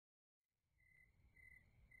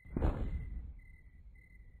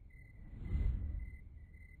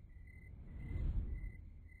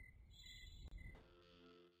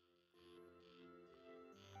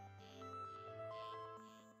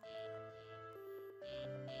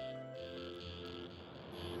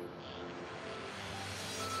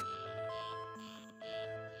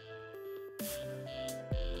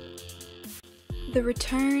The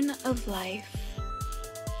return of life,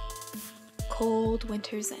 cold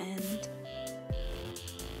winter's end,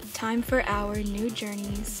 time for our new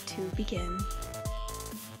journeys to begin.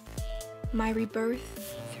 My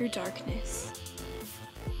rebirth through darkness,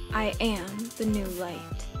 I am the new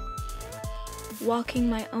light, walking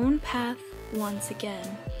my own path once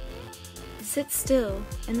again. Sit still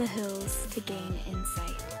in the hills to gain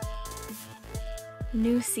insight,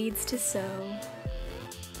 new seeds to sow,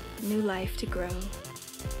 new life to grow.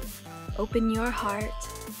 Open your heart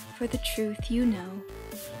for the truth you know.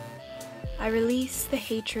 I release the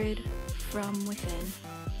hatred from within,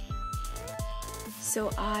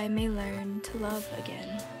 so I may learn to love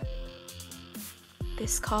again.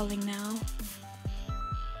 This calling now,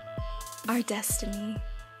 our destiny,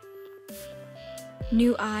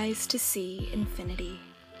 new eyes to see infinity.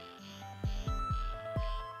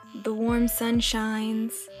 The warm sun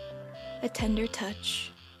shines, a tender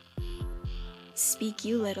touch. Speak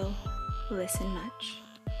you little, listen much.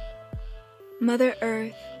 Mother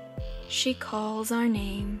Earth, she calls our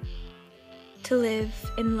name to live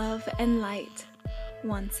in love and light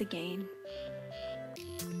once again.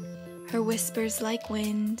 Her whispers like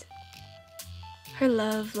wind, her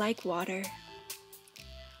love like water.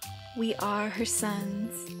 We are her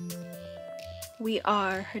sons, we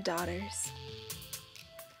are her daughters.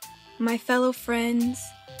 My fellow friends,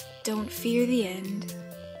 don't fear the end,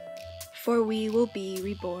 for we will be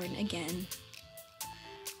reborn again.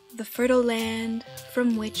 The fertile land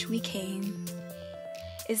from which we came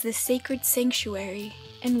is the sacred sanctuary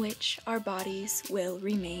in which our bodies will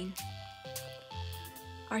remain.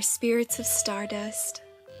 Our spirits of stardust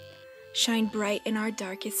shine bright in our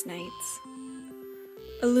darkest nights.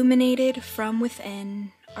 Illuminated from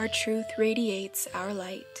within, our truth radiates our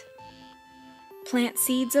light. Plant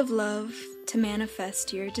seeds of love to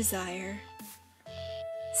manifest your desire.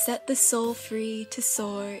 Set the soul free to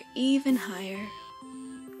soar even higher.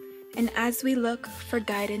 And as we look for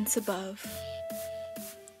guidance above,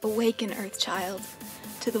 awaken, Earth Child,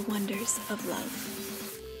 to the wonders of love.